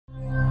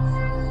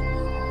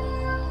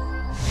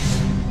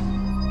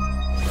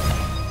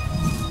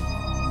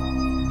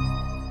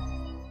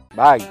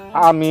ভাই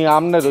আমি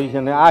আপনার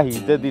ওইখানে আহি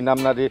যেদিন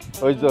আপনার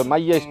ওই যে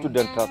মাইয়া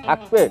স্টুডেন্টরা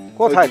থাকবে।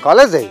 কোথায়?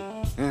 কলেজে?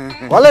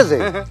 কলেজে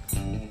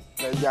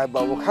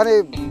ওখানে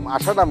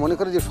আসাটা মনে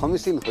করে যে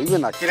সমীচীন হইবে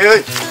না।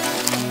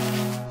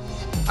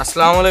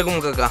 আসসালামু আলাইকুম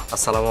কাকা।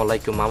 আসসালামু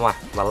আলাইকুম মামা,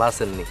 ভালো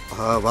আছেন নি?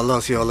 হ্যাঁ ভালো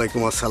আছি।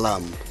 ওয়ালাইকুম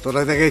আসসালাম।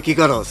 তোরা থেকে কি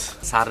করস?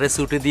 স্যারে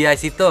ছুটি দিয়ে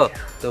আইছি তো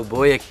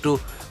বই একটু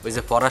ওই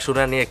যে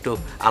পড়াশোনা নিয়ে একটু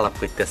আলাপ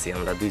করতেছি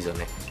আমরা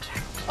দুইজনে।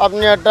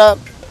 আপনি একটা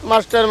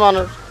মাস্টার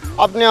মানুষ,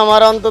 আপনি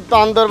আমার অন্তত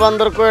আন্দর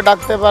বান্দর করে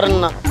ডাকতে পারেন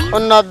না।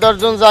 অন্য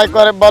 10জন যাই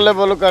করে বলে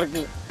বলুক আর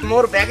কি।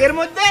 মোর ব্যাগের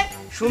মধ্যে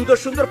সুন্দর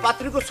সুন্দর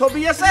পাত্রিক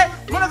ছবি আছে,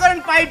 মনে করেন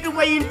পাই টু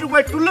পাই ইনটু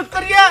পাই টুলুট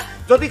করিয়া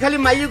যদি খালি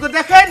মাইয়ুকে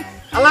দেখেন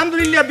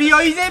আলহামদুলিল্লাহ বিয়ে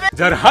হয়ে যাবে।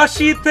 যার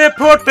হাসিতে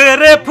ফোটে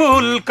রে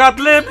ফুল,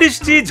 কাঁদলে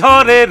বৃষ্টি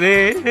ঝরে রে,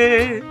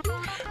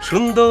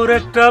 সুন্দর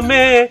একটা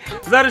মেয়ে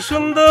যার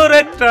সুন্দর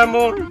একটা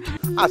মন।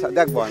 আচ্ছা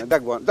দেখবো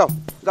যাও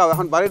যাও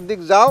এখন বাড়ির দিক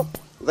যাও,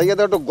 যাইয়া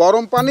একটু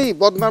গরম পানি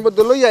বদনার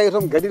মধ্যে লইয়া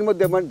এরকম ঘেটির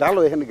মধ্যে ঢালো,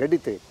 এখানে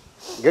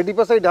ঘেটি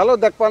পাশে ঢালো,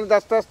 দেখ পানি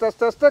আস্তে আস্তে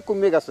আস্তে আস্তে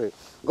কমে গেছে।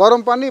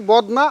 গরম পানি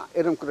বদনা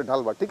এরকম করে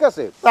ঢালবা, ঠিক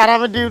আছে? স্যার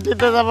আমি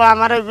ডিউটিতে যাবো,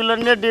 আমার এগুলো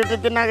নিয়ে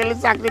ডিউটিতে না গেলে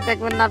চাকরি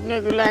থাকবেন না, আপনি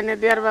এগুলো এনে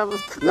দেওয়ার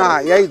ব্যবস্থা না।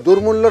 এই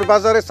দুর্মূল্যর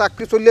বাজারে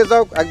চাকরি চলিয়ে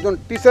যাও একজন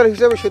টিচার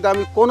হিসেবে, সেটা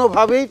আমি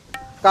কোনোভাবেই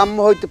কাম্য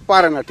হইতে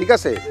পারে না, ঠিক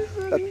আছে?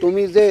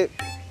 তুমি যে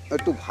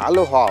একটু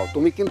ভালো হও,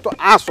 তুমি কিন্তু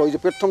আসো। ওই যে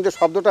প্রথম যে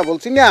শব্দটা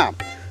বলছি না,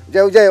 যে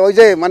ওই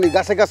যে মানে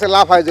গাছে গাছে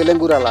লাভ হয় যে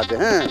লেঙ্গুরা লাগে,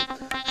 হ্যাঁ,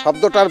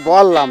 শব্দটার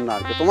বললাম না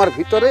আর কি। তোমার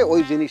ভিতরে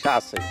ওই জিনিস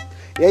আছে,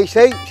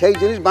 সেই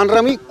জিনিস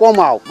বানরামি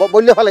কমাও,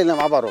 বললে ফেলাইলাম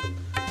আবারও।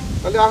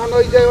 তাহলে এখন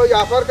ওই যে ওই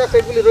আপার কাছে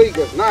এগুলি রই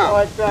গেছ না,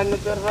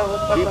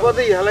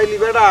 বিপদেই হেলাইলি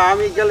বেড়া।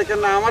 আমি গেলে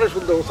কেন আমারে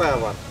শুদ্ধ ওসায়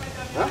আবার।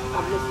 হ্যাঁ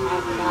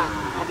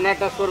আপনার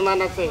একটা সুরমান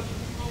আছে।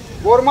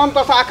 বোরমান তো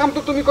আছে, আকাম তো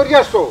তুমি করি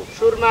আসছো।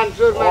 সুরমান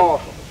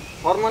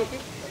ফরমান কি?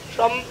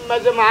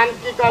 মান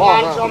কি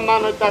মান সম্মান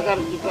হইতা কার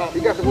কি?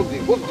 ঠিক আছে,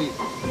 বুদ্ধি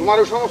তোমার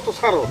ওই সমস্ত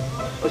ছাড়ো,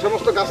 ওই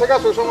সমস্ত গাছে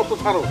গাছ ওই সমস্ত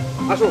ছাড়ো।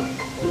 আসো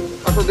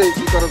আসো, দেখি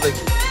কি করো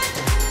দেখি।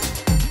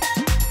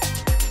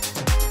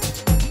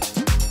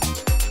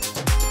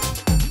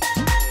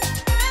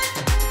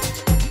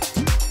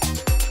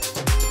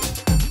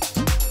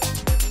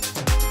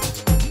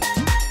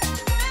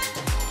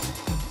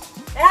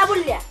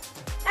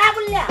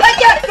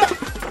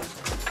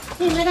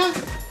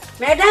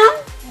 ম্যাডাম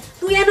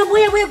তুই এনে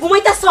বইয়ে বইয়ে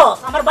ঘুমাইতাছস,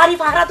 আমার বাড়ি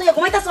পাহারা তুই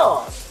ঘুমাইতাছস?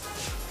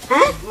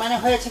 হ্যাঁ মানে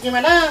হয়েছে কি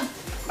ম্যাডাম,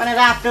 মানে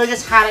রাত্রে ওই যে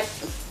ছাড়ে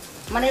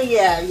মানে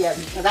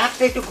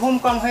রাত্রে একটু ঘুম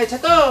কম হয়েছে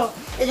তো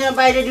এই জন্য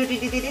বাইরে ডিউটি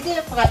দিতে দিতে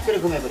ফকাত করে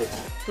ঘুমিয়ে পড়েছে।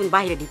 তুই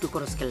বাইরে ডিউটি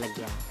করস কেন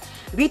লাগিয়া?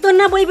 ভিতর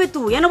না বইবে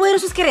তুই এনে বইয়ে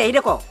রসুস কে রে? এই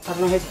দেখো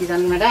আপনার হয়েছে কি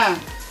জানেন ম্যাডাম,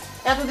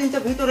 এতদিন তো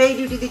ভিতরে এই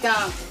ডিউটি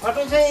দিতাম,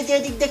 ঘটছে এই যে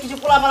দিক দিয়ে কিছু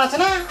পোলাপান আছে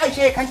না,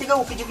 সে এখান থেকে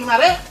উকি ঝুঁকি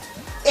মারে,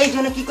 এই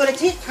জন্য কি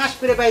করেছি ঠাস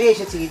করে বাইরে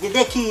এসেছি যে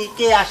দেখি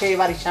কে আসে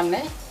বাড়ির সামনে।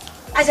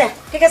 আচ্ছা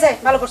ঠিক আছে,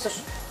 ভালো করছিস,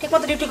 ঠিক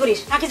মতো ডিউটি করিস,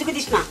 ফাঁকি ঝুঁকি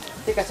দিস না।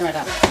 ঠিক আছে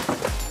ম্যাডাম।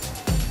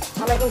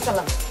 ওয়ালাইকুম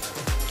সালাম।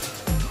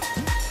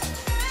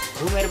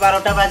 ঘুমের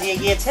 12টা বাজিয়ে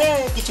গিয়েছে,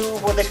 কিছু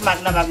উপদেশ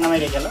মাগনা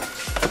মেরে গেল।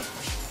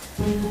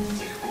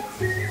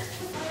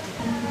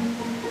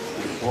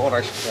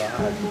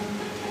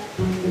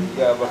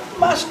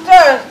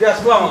 মাস্টার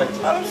আসসালামু আলাইকুম।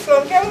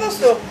 আসসালাম, কেমন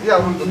আছো? জি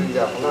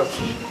আলহামদুলিল্লাহ ভালো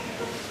আছি।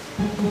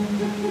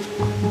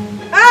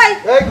 এই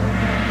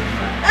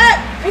এই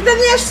ফিতা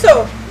নিয়ে আসছো?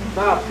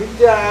 না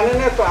ফিতা আনে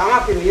না তো,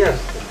 আমাকে নিয়ে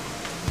আসছে।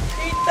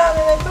 ফিতা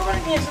আনে তোমার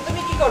নিয়ে আসছো,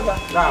 তুমি কি করবা?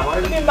 না মানে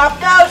তুমি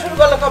মাপটা শুরু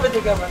করলে কবে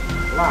থেকে আবার?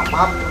 না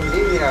মাপ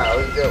নিই না,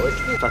 ওই যে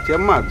চাচি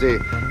আম্মা যে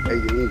এই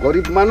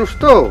গরিব মানুষ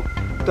তো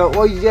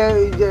ওই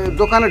যে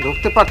দোকানে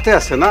ঢুকতে পারতে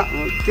আসে না,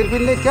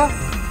 কিরবিন নেই কে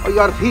ওই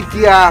আর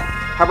ফিতিয়া,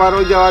 আবার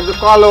ওই যে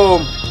কলম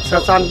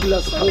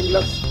সানগ্লাস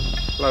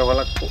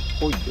লাগা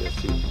কইতে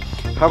আসি,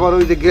 আবার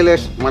ওই যে গেলে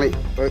মানে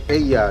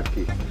এই আর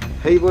কি,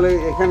 এই বলে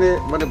এখানে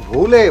মানে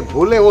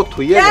ভুলে ও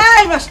থুইয়ে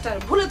এই মাস্টার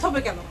ভুলে থবে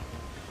কেন?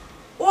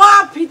 ও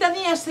ফিতা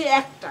নিয়ে আসছে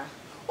একটা,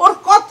 ওর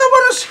কত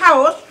বড়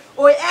সাহস,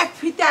 ওই এক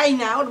ফিতা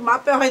আইনা ওর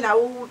মাপে হয় না,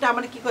 ওটা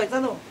মানে কি কয়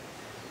জানো,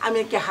 আমি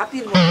কি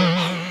হাতির মতো।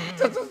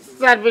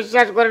 স্যার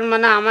বিশ্বাস করেন,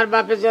 মানে আমার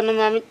বাপের জন্ম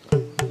আমি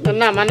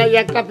না, মানে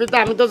একটা ফিতা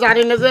আমি তো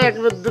জানি না যে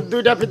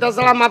 2টা ফিতা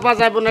ছাড়া মাপা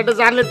যাবো না, এটা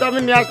জানলে তো আমি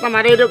নিয়ে আসতাম।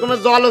 আর এরকমের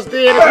জল আসতে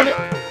এরকম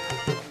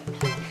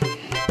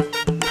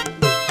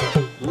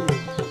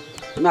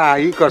না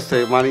ই করছে,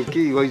 মানে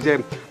কি ওই যে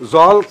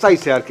জল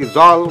চাইছে আর কি,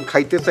 জল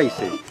খাইতে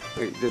চাইছে।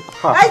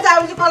 এই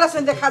যাও যে কলা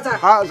সন্ধ্যা খাজা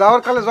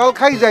যাওয়ার কালে জল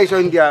খাই যাই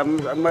সন্ধ্যা,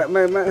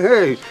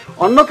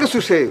 অন্য কিছু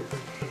সে।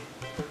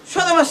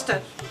 শোনো মাস্টার,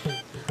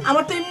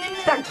 আমার তো এমনি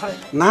রাগ ধরে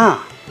না,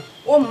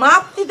 ও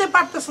মাপ দিতে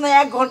পারতেছে না,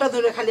 1 ঘন্টা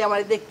ধরে খালি আমার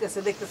দেখতেছে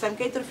আমি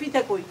কে তোর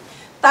ফিতা কই,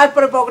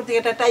 তারপরে পকেট থেকে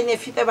একটা টাইনে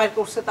ফিতা বাইর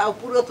করছে, তাও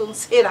পুরাতন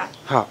ছেঁড়া,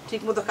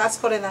 ঠিক মতো কাজ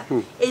করে না,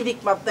 এই দিক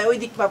মাপ দেয় ওই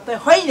দিক মাপ দেয়,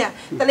 হয় না,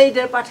 তাহলে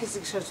এইটার পাঠিয়েছি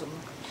কিসের জন্য?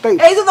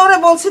 এই জন্য ওরা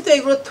বলছি তো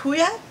এগুলো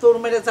থুয়া তোর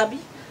মেরে যাবি,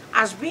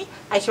 আসবি,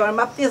 আইসে আমার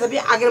মাপ দিয়ে যাবি।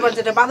 আগের বার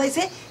যেটা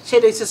বানাইছে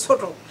সেটা হচ্ছে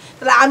ছোট,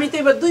 তাহলে আমি তো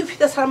এবার 2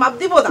 ফিতা ছাড়া মাপ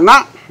দিব না।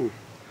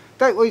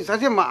 তাই ওই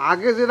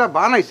আগে যেটা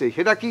বানাইছে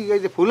সেটা কি এই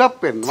যে ফুল আপ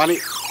পেন, মানে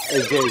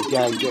এই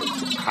যে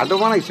খাটো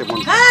বানাইছে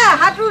মনে হ্যাঁ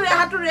হাঁটুরে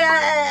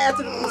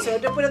এতটুকু নিচে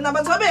ওটা পরে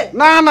নামাজ হবে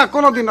না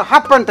কোনোদিন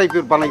হাফ প্যান্ট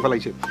টাইপের বানাই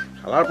ফেলাইছে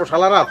শালার পর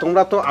শালারা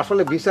তোমরা তো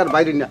আসলে বিচার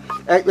বাইরে না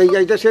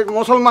এইটা সে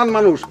মুসলমান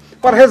মানুষ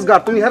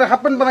পরহেজগার তুমি হারে হাফ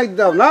প্যান্ট বানাই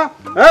দাও না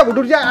হ্যাঁ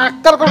উঠুর যে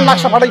একটার করে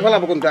নাকশা ফাটাই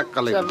ফেলাবো কিন্তু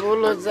এককালে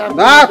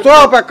না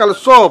চপ এককালে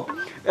চপ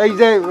এই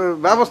যে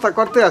ব্যবস্থা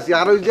করতে আসি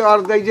আর ওই যে আর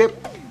এই যে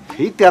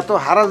ফিতে এত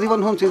হারা জীবন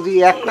হচ্ছে যে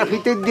একটা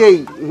ফিতে দিয়েই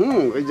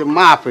এই যে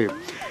মাপে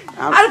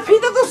আর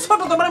ফিতে তো ছোট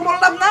তোমরা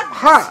বললাম না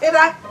হ্যাঁ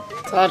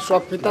স্যার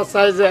সব ফিতা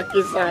সাইজে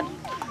একই স্যার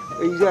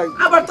এই যে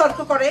আবার তর্ক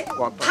করে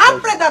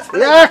থাপড়ে দাও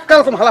এককাল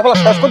কম হালা ফালা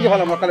শেষ করে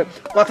ভালো আমার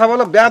কথা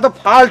বলো বেয়াদ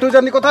ফালতু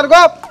জানি কথার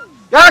গপ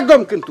একদম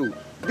কিন্তু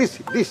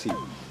দিছি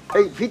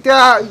এই ফিতা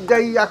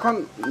যাই এখন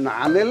না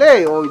নিলে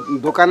ওই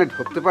দোকানে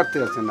ঢুকতে পারতে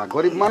আছে না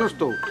গরিব মানুষ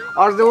তো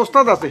আর যে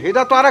ওস্তাদ আছে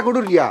সেটা তো আর এক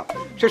উডুরিয়া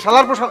সে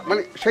শালার পর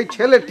মানে সেই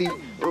ছেলেটি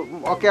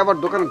ওকে আবার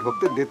দোকানে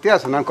ঢুকতে দিতে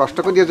আসে না কষ্ট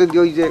করিয়া যদি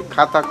ওই যে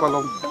খাতা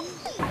কলম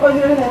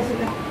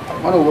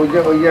মানে ওই যে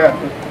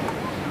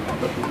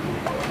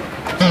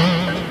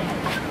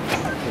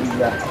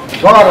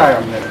ঘর আয়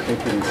আপনার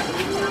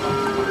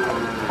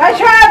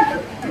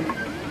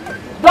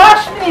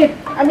 10 মিনিট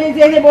আমি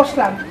জেনে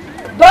বসলাম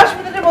 10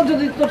 মিনিটের মধ্যে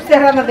যদি তোর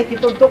চেহারা না দেখি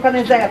তোর দোকানে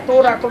যায়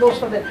তোর আর তোর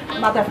ওস্তাদের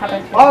মাথা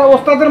ফাটাই আর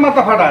ওস্তাদের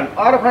মাথা ফাটান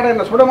আর ফাটায়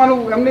না ছোট মানুষ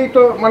এমনি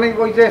তো মানে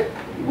ওই যে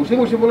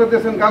ঘুষি বলে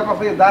দিয়েছেন গাল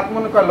কথা দাঁত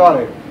মনে করে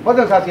লড়ে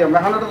বুঝলেন চাষি আমরা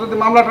এখন যদি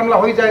মামলা টামলা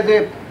হয়ে যায় যে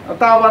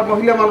তা আবার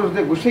মহিলা মানুষ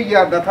যে ঘুষি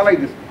গিয়া ব্যথালাই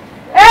দিচ্ছে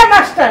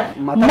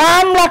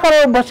মামলা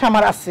করার অভ্যাস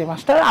আমার আছে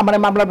মাস্টার আমার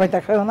মামলা ভয়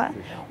দেখাও না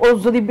ও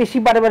যদি বেশি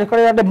বারে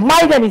করে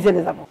মাইরা আমি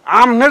জেলে যাবো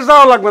আমনের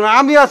যাওয়া লাগবে না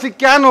আমি আছি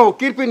কেন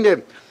কিরপিন্ডে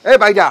এই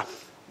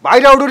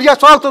বাইরা উড়িয়া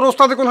চল তোর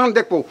ওস্তাদে কোন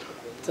দেখবো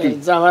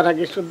যাওয়ার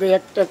আগে শুধু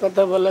একটা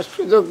কথা বলার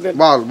সুযোগ দেন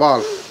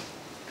বল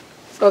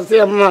চাচি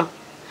আম্মা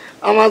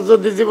আমার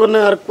যদি জীবনে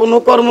আর কোনো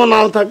কর্ম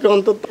নাও থাকে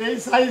অন্তত এই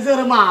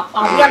সাইজের মাপ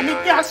আমি আর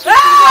নিতে আসছি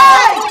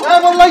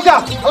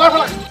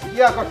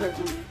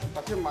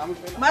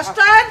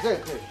মাস্টার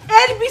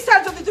এর বিচার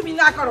যদি তুমি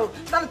না করো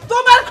তাহলে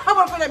তোমার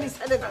খবর করে আমি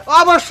ছেড়ে দেব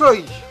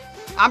অবশ্যই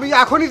আমি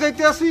এখনই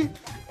যাইতে আসি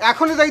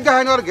এখনই যাইতে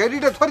হয় না আর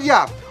ঘেরিটা ধরিয়া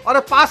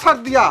আরে পাঁচ হাত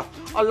দিয়া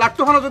আর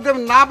লাট্টু খানা যদি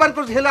আমি না বার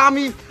করছি হেলে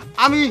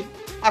আমি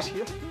আসি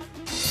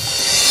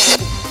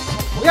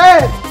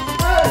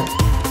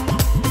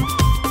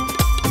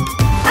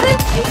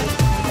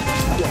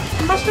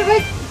মাস্টার ভাই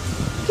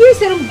কি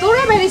হইছে এরকম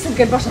দৌড়ে বেরিয়েছেন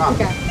কেন বাসা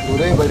থেকে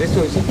দৌড়ে বেরিয়েছে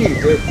হয়েছে কি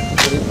যে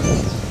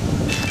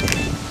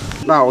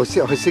না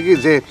হয়েছে কি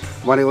যে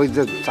মানে ওই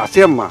যে চাচি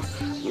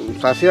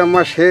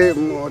আম্মা সে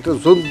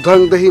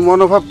যুদ্ধাংদেহী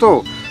মনোভাব তো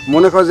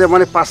মনে করে যে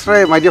মানে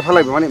পাঁচরায় মাইরে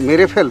ফেলাইবে মানে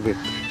মেরে ফেলবে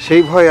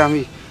সেই ভয়ে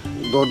আমি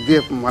দৌড়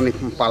দিয়ে মানে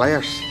পালাই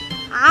আসছি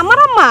আমার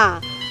আম্মা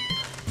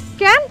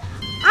কেন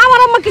আমার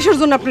আম্মা কিসের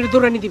জন্য আপনি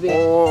দৌড়ানি দিবে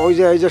ওই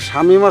যে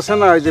শামিম আছে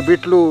না ওই যে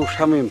বিটলু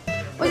শামিম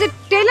ওই যে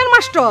টেইলার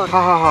মাস্টার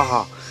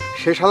হ্যাঁ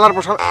সে শালার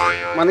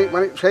মানে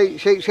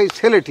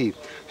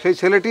সেই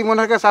ছেলেটি মনে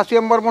হয় চাচি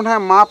আম্মার মনে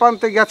হয় মা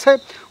পানতে গেছে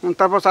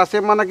তারপর চাচি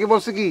আম্মা নাকি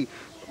বলছে কি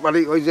মানে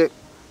ওই যে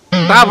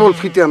ডাবল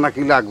ফিতা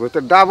নাকি লাগবে তো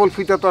ডাবল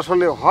ফিতা তো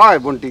আসলে হয়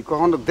বন্টি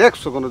কখনো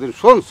দেখছো কোনোদিন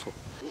শুনছো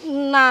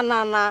না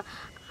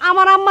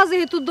আমার আম্মা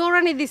যেহেতু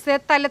দৌড়ানি দিছে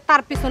তাহলে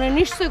তার পিছনে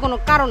নিশ্চয়ই কোনো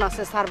কারণ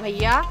আছে স্যার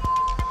ভাইয়া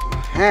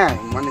হ্যাঁ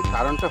মানে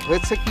কারণটা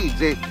হয়েছে কি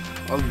যে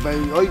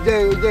ওই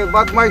যে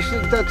বদমাইশ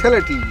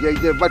ছেলেটি এই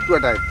যে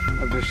বাটুয়াটায়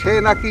সে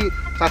নাকি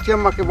চাচি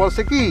আম্মাকে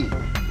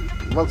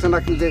বলছে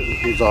নাকি যে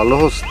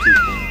জলহস্তি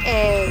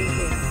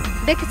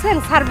দেখেছেন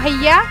স্যার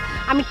ভাইয়া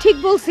আমি ঠিক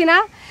বলছি না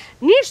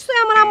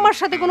নিশ্চয়ই আমার আম্মার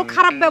সাথে কোনো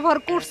খারাপ ব্যবহার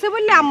করছে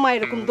বললে আম্মা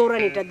এরকম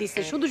দৌড়ানিটা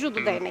দিছে শুধু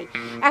দেয় নাই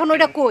এখন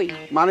ওইটা কই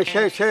মানে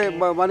সে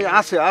মানে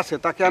আছে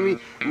তাকে আমি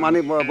মানে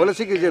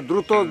বলেছি কি যে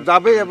দ্রুত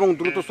যাবে এবং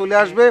দ্রুত চলে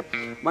আসবে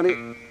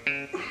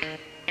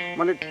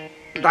মানে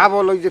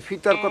ডাবল ওই যে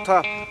ফিতার কথা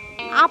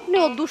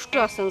আপনিও দুষ্ট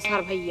আছেন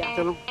স্যার ভাইয়া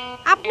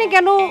আপনি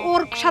কেন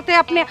ওর সাথে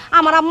আপনি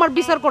আমার আম্মার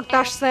বিচার করতে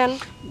আসছেন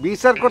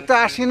বিচার করতে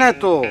আসি না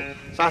তো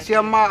চাচি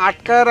আম্মা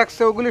আটকায়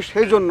রাখছে ওগুলি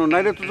সেই জন্য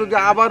নাইলে তো যদি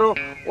আবারও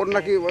ওর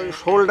নাকি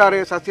শোল্ডারে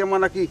চাচি আম্মা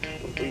নাকি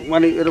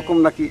মানে এরকম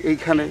নাকি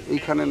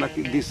এইখানে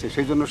নাকি দিচ্ছে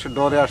সেই জন্য সে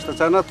ডরে আসতে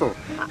চায় না তো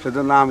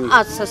সেজন্য আমি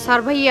আচ্ছা স্যার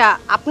ভাইয়া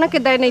আপনাকে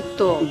দেয় নাই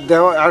তো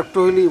দেওয়া আর একটু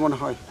হইলেই মনে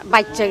হয়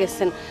বাচ্চা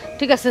গেছেন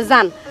ঠিক আছে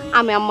যান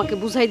আমি আম্মাকে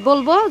বুঝাই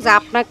বলবো যে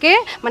আপনাকে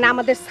মানে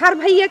আমাদের স্যার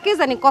ভাইয়াকে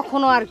জানি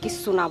কখনো আর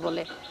কিছু না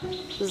বলে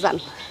যান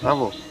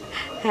যাবো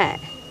হ্যাঁ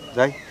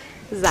যাই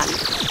যান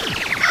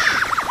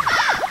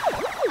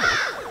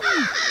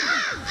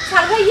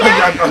স্যার ভাইয়া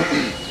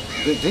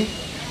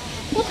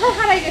কোথায়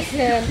হারাই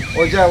গেছেন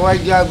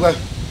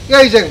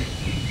এই যে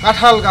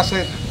কাঁঠাল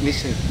গাছের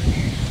নিচে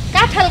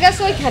কাঁঠাল গাছ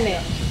ওইখানে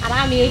আর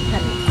আমি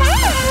এইখানে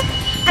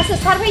আচ্ছা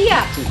স্যার ভাইয়া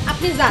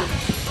আপনি যান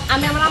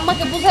আমি আমার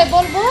আম্মাকে বুঝাই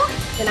বলবো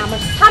যে আমার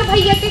স্যার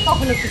ভাইয়াকে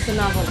কখনো কিছু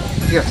না বলবো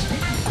ঠিক আছে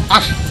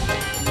আসি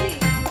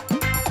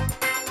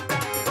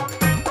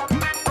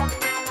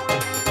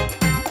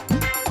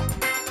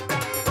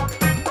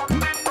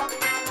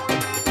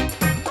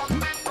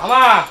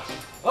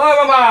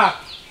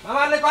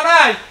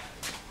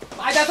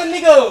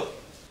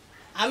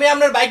আমি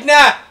আপনার বাইক না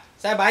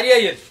সাহেব বাইরে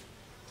আইয়েন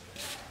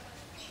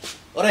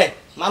ওরে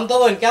মামতো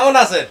বোন কেমন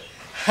আছেন?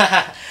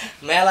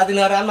 মেলা দিন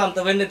আর মামতো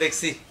বোন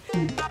দেখছি।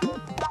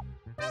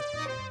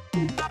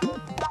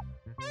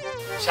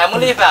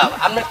 শ্যামলী বাপ,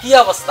 আপনার কি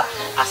অবস্থা?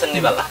 আছেন নি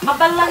বালা?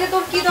 আব্বার লাগে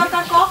তোর কি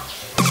দরকার ক?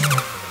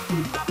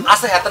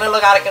 আছে, হাতের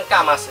লগে আরেকজন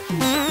কাম আছে।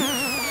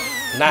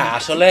 না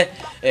আসলে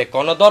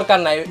কোনো দরকার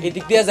নাই,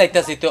 এদিক দিয়ে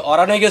যাইতাছি তো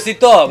অরান হয়ে গেছি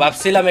তো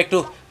ভাবছিলাম একটু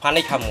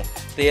পানি খামু,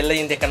 তো এলে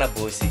দেখে না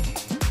বইছি।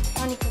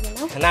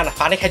 না না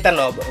পানি খাইতা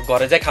না,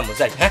 ঘরে যাই খামু,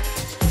 যাই। হ্যাঁ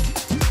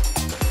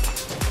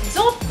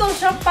যত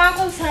সব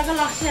পাগল ছাগল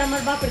আসে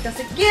আমার বাপের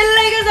কাছে, কে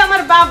লাগে যে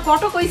আমার বাপ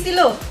ঘটক হইছিল,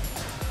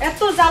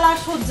 এত জ্বালা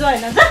সহ্য হয়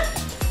না। যা।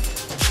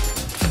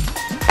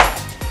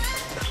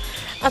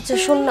 আচ্ছা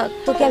শোন না,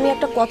 তোকে আমি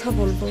একটা কথা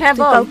বলবো,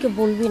 তুই কাউকে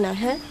বলবি না।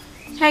 হ্যাঁ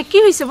হ্যাঁ কি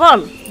হয়েছে বল।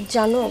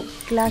 জানো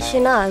ক্লাসে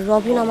না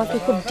রবিন আমাকে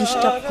খুব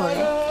ডিস্টার্ব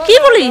করে। কি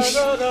বলিস?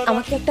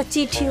 আমাকে একটা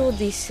চিঠিও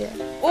দিছে।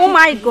 ও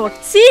মাই গড,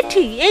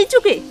 চিঠি এই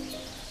যুগে?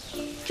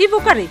 কি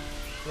বোকারে,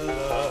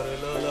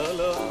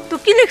 তো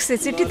কি লিখছে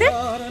চিঠিতে?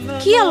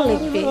 কি আর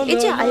লিখবে, এই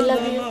যে আই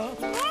লাভ ইউ।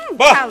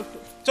 বাহ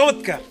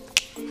চমৎকার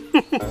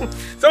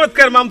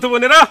চমৎকার মামতো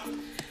বোনেরা,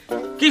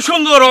 কি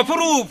সুন্দর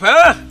অপরূপ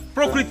হ্যাঁ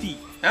প্রকৃতি।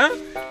 হ্যাঁ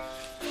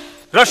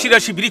রাশি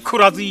রাশি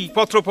বৃক্ষরাজি,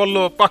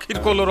 পত্রপল্লব, পাখির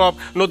কলরব,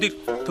 নদীর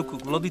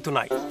নদী তো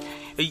নাই,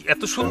 এই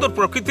এত সুন্দর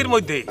প্রকৃতির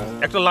মধ্যে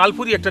একটা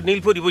লালপুরি একটা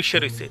নীলপুরি বসে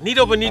রয়েছে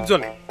নীরবে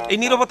নির্জনে। এই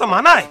নীরবতা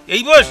মানায়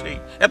এই বয়সে?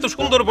 এত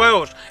সুন্দর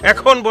বয়স,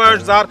 এখন বয়স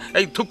যার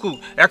এই থুকু,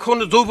 এখন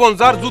যৌবন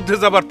যার, যুদ্ধে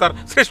যাবার তার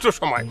শ্রেষ্ঠ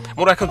সময়।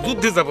 মোরা এখন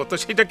যুদ্ধে যাব, তো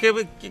সেটা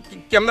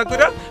কেমনা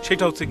করে?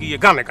 সেটা হচ্ছে গিয়ে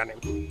গানে গানে।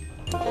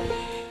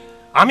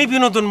 আমি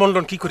বিনোদন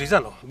মন্ডল কি করি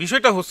জানো?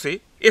 বিষয়টা হচ্ছে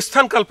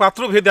স্থানকাল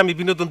পাত্র ভেদে আমি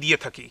বিনোদন দিয়ে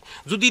থাকি।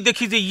 যদি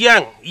দেখি যে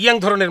ইয়াং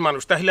ধরনের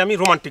মানুষ, তাহলে আমি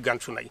রোমান্টিক গান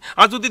শোনাই।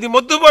 আর যদি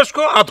মধ্যবয়স্ক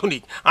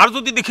আধুনিক, আর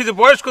যদি দেখি যে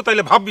বয়স্ক,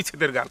 তাহলে ভাব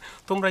বিচ্ছেদের গান।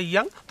 তোমরা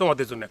ইয়াং,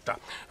 তোমাদের জন্য একটা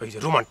ওই যে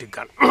রোমান্টিক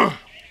গান।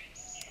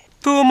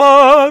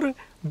 তোমার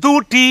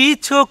দুটি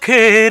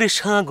চোখের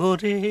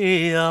সাগরে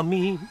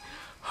আমি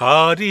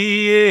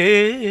হারিয়ে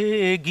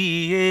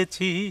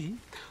গিয়েছি,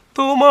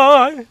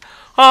 তোমায়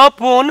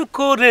আপন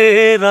করে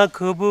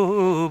রাখবো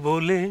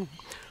বলে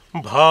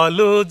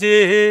ভালো যে।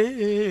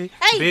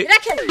 এই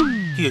রাখেন,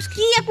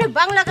 কি আপনি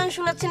বাংলা গান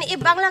শোনাচ্ছেন? এই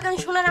বাংলা গান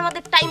শোনার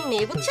আমাদের টাইম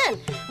নেই, বুঝছেন?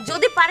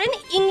 যদি পারেন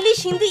ইংলিশ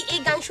হিন্দি এই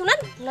গান শোনান,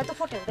 না তো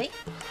ফটেন ভাই।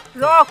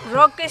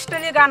 রক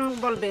স্টাইলে গান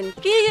বলবেন,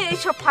 কি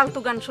এইসব ফালতু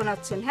গান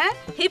শোনাচ্ছেন? হ্যাঁ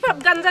হিপ হপ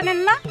গান জানেন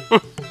না?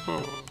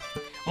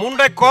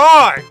 মুন্ডায়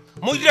কয়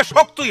মুইরা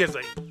শক্ত হয়ে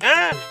যায়।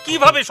 হ্যাঁ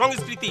কিভাবে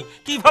সংস্কৃতি,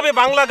 কিভাবে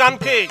বাংলা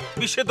গানকে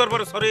বিশ্বের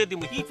দরবারে ছড়িয়ে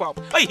দিব? হিপ হপ,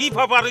 এই হিপ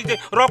হপ আর এই যে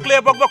রকলে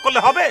বকবক করলে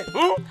হবে?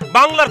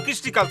 বাংলার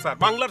কৃষ্টি কালচার,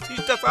 বাংলার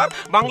শিষ্টাচার,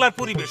 বাংলার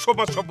পরিবেশ,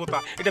 সমাজ সভ্যতা,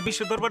 এটা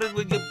বিশ্বের দরবারে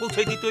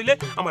পৌঁছে দিতে হইলে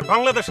আমার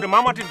বাংলাদেশের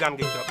মামাটির গান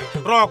গাইতে হবে।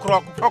 রক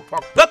রক ফক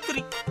ফক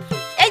ধত্রি।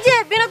 এই যে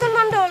বিনোদন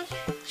মন্ডল,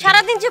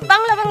 সারাদিন যে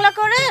বাংলা বাংলা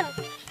করেন,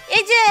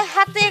 এই যে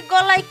হাতে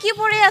গলায় কি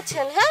পরে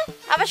আছেন? হ্যাঁ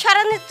আবার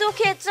সারাদিন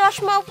চোখে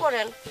চশমাও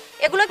পরেন,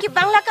 এগুলো কি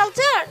বাংলা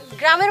কালচার?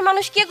 গ্রামের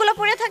মানুষ কি এগুলো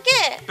পরে থাকে?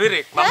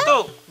 বেরেক মামতো,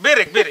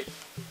 বেরেক বেরেক,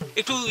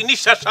 একটু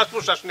নিঃশ্বাস শ্বাস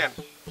প্রশ্বাস নেন।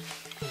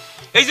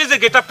 এই যে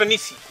গেটআপটা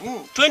নিছি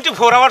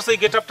 24 আওয়ার্স, এই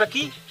গেটআপটা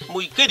কি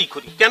মুই ক্যারি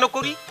করি, কেন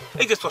করি?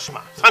 এই যে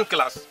চশমা,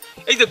 সানগ্লাস,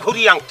 এই যে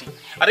ঘড়ি আংটি,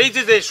 আর এই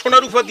যে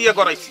সোনার উপা দিয়ে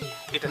গড়াইছি,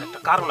 এটার একটা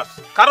কারণ আছে।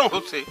 কারণ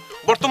হচ্ছে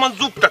বর্তমান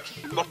যুগটা কি?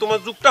 বর্তমান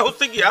যুগটা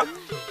হচ্ছে গিয়া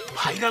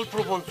ভাইরাল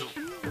প্রবণ যুগ।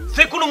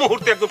 যে কোনো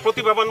মুহূর্তে একজন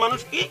প্রতিভাবান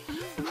মানুষ কি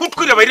হুট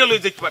করে ভাইরাল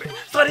হয়ে যেতে পারে।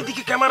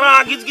 চারিদিকে ক্যামেরা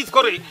গিজ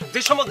করে,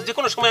 যে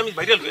কোনো সময় আমি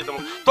ভাইরাল হয়ে যাবো।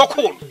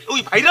 তখন ওই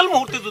ভাইরাল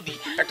মুহূর্তে যদি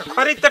একটা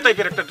খরিদ্দা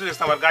টাইপের একটা ড্রেস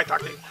আমার গায়ে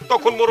থাকে,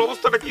 তখন মোর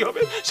অবস্থাটা কি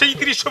হবে? সেই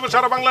দৃশ্য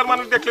সারা বাংলার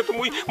মানুষ দেখলে তো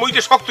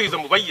মুইটা শক্ত হয়ে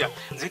যাবো ভাইয়া।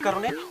 যে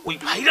কারণে ওই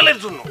ভাইরালের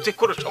জন্য যে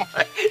কোনো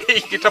সময় এই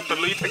গেটআপটা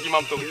লই থাকি।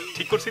 মামতো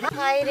ঠিক করছি না?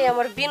 হাই রে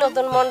আমার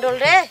বিনোদন মন্ডল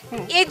রে,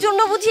 এই জন্য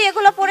বুঝি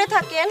এগুলো পরে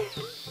থাকেন?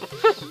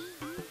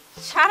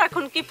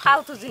 সারাক্ষণ কি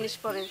ফালতু জিনিস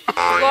পরে,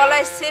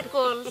 গলায়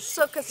সেকল,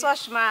 চোখে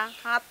চশমা,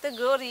 হাতে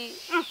ঘড়ি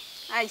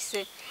আইছে।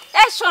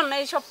 এই শোন,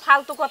 এইসব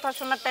ফালতু কথা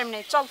শোনার টাইম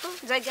নেই, চল তো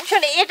জায়গা।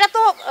 শোন, এটা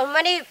তো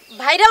মানে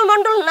ভাইরাল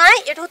মন্ডল নাই,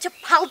 এটা হচ্ছে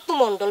ফালতু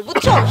মন্ডল,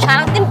 বুঝছো?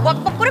 সারাদিন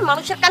বকবক করে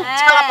মানুষের কান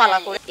ছালাপালা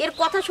করে, এর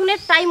কথা শুনে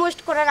টাইম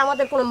ওয়েস্ট করার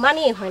আমাদের কোনো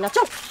মানেই হয় না।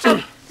 চল চল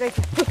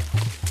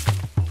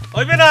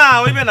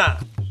হইবে না।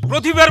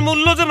 প্রতিভার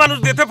মূল্য যে মানুষ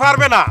দিতে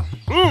পারবে না,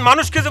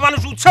 মানুষকে যে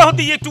মানুষ উৎসাহ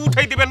দিয়ে একটু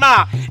উঠাই দিবে না,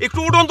 একটু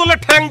উড়ন দোলে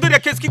ঠ্যাং ধরে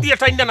কেসকি দিয়ে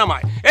টাইনা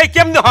নামায়, এই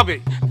কেমনে হবে?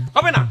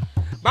 হবে না।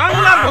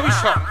 বাংলার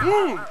ভবিষ্যৎ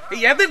এই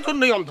এদের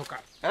জন্যই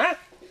অন্ধকার। হ্যাঁ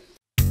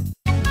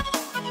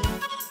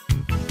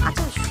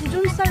আচ্ছা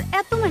সুজন স্যার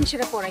এত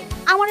মানুষেরা পড়াই,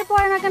 আমারে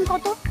পড়ায় না কেন?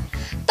 কত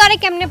তোরে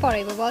কেমনে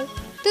পড়াইবো বল?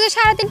 তুই তো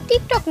সারাদিন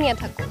টিকটক নিয়ে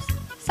থাকোস।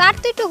 স্যার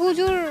তো একটু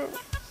হুজুর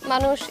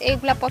মানুষ,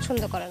 এইগুলা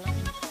পছন্দ করে না।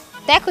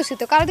 দেখোসই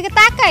তো কারোর দিকে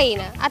তাকাই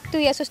না, আর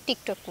তুই আসোস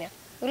টিকটক নিয়ে।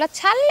 ওগুলা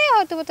ছাড়লে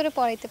হয়তো তোরে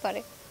পড়াইতে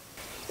পারে।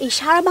 এই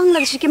সারা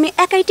বাংলাদেশে কি আমি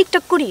একাই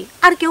টিকটক করি,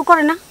 আর কেউ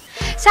করে না?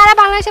 সারা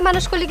বাংলাদেশে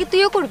মানুষ করলে কি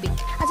তুইও করবি?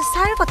 আচ্ছা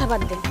স্যারের কথা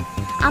বাদ দে,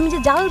 আমি যে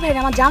জালাল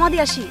ভাইয়ের আমার জামা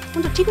দিয়ে আসি,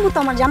 কিন্তু ঠিক মতো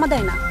আমার জামা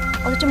দেয় না,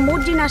 অথচ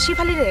মর্জিন আর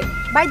শিফালিরে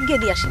বাইক গিয়ে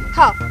দিয়ে আসি।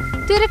 হ্যাঁ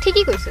তুই এটা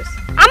ঠিকই কইছিস,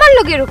 আমার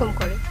লোক এরকম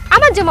করে,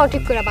 আমার জামাও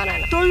ঠিক করে বানায়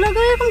না। তোর লোক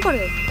এরকম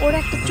করে? ওরা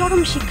একটা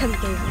চরম শিক্ষা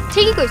দিতে হবে।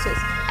 ঠিকই কইছিস,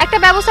 একটা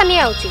ব্যবস্থা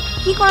নেওয়া উচিত।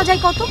 কি করা যায়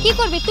কত? কি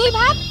করবি তুই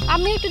ভাব,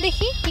 আমি একটু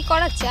দেখি কি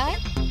করা যায়।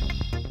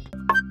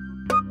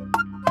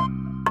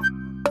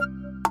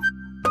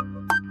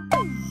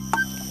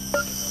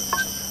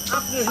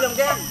 আপনি হলেন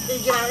যে এই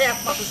গ্রামের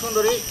একমাত্র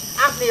সুন্দরী,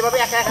 আপনি এভাবে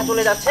একা একা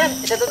চলে যাচ্ছেন,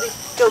 এটা যদি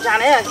কেউ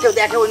জানে কেউ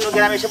দেখে অন্য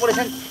গ্রামে এসে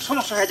পড়েছেন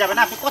সমস্যা হয়ে যাবে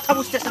না। আপনি কথা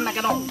বুঝতেছেন না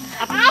কেন?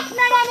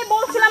 আপনারা আমি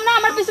বলছিলাম না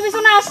আমার পিছু পিছু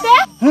না আসতে।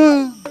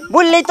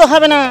 বললেই তো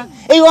হবে না,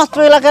 এই অস্ত্র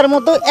এলাকার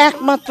মধ্যে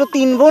একমাত্র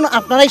 3 বোন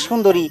আপনারাই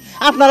সুন্দরী,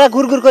 আপনারা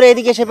ঘুরঘুর করে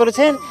এদিকে এসে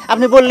পড়েছেন,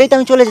 আপনি বললেই তো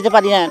আমি চলে যেতে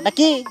পারি না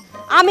নাকি?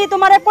 আমি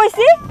তোমারে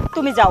কইছি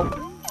তুমি যাও।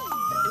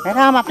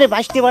 ম্যাডাম আপনি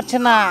বাঁচতে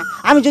পারছেন না,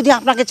 আমি যদি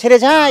আপনাকে ছেড়ে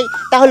যাই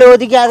তাহলে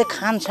ওদিকে আর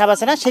খান সাহেব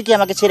আছে না, সে কি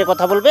আমাকে ছেড়ে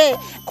কথা বলবে?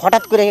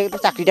 হঠাৎ করে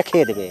চাকরিটা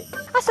খেয়ে দেবে।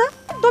 আচ্ছা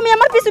তুমি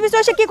আমার পিছু পিছু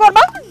এসে কি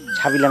করবা?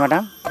 সাবিলা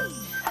ম্যাডাম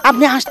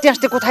আপনি আস্তে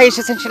আস্তে কোথায়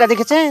এসেছেন সেটা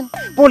দেখেছেন?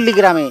 পল্লী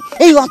গ্রামে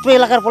এই অত্র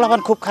এলাকার পোলাপান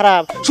খুব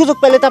খারাপ, সুযোগ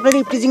পেলে তো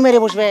আপনার ইফটিজিং মেরে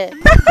বসবে।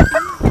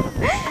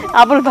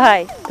 আবুল ভাই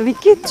তুমি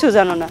কিচ্ছু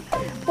জানো না,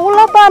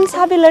 পোলাপান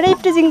সাবিলারে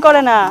ইফটিজিং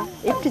করে না,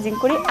 ইফটিজিং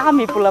করি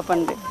আমি পোলাপান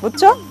রে,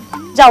 বুঝছো?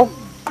 যাও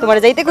তোমার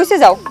যাইতে কইছে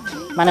যাও।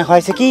 মানে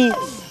হয়েছে কি,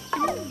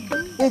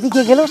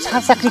 এদিকে গেলেও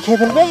স্যার চাকরি খেয়ে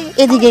ফেলবে,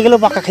 এদিকে গেলেও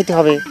বাঁকা খেতে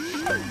হবে।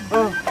 ও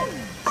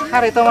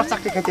স্যার তো আমার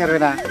চাকরি খেতে পারবে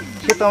না,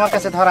 সে তো আমার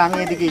কাছে ধরা, আমি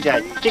এদিকেই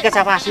যাই। ঠিক আছে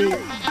আপা আসি।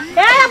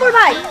 এই আবুল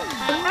ভাই,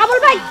 আবুল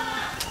ভাই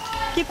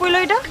কি কইলো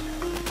এটা?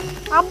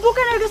 আব্বু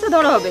কেন এর কাছে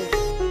ধরা হবে?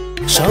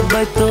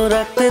 সবাই তো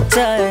রাখতে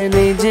চায়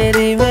নিজের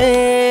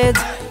ইমেজ,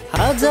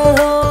 হাজার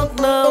হোক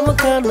নাম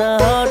খানা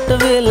হট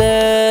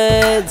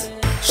ভিলেজ।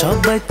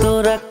 সবাই তো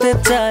রাখতে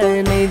চায়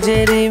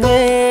নিজের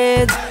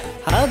ইমেজ,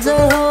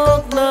 হাজার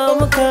হোক নাম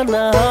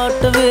খানা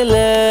হট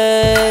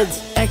ভিলেজ।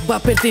 এক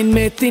বাপের 3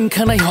 মেয়ে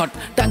 3খানাই হট,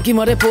 টাঙ্কি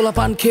মারে পোলা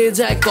পান খেয়ে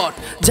যায় কট,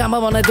 জামা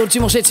বানায় দর্জি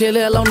মশাই ছেলে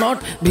এলাও নট,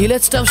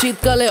 ভিলেজটাও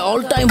শীতকালে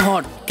অল টাইম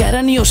হট।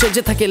 কেরানিও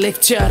সেজে থাকে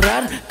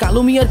লেকচারার,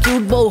 কালু মিয়ার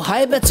কিউট বউ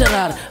হাই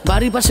বেচারার,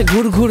 বাড়ির পাশে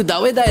ঘুর ঘুর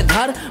দাওয়ে দেয়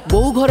ধার,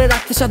 বউ ঘরে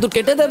রাখতে সাধু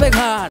কেটে দেবে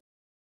ঘাট।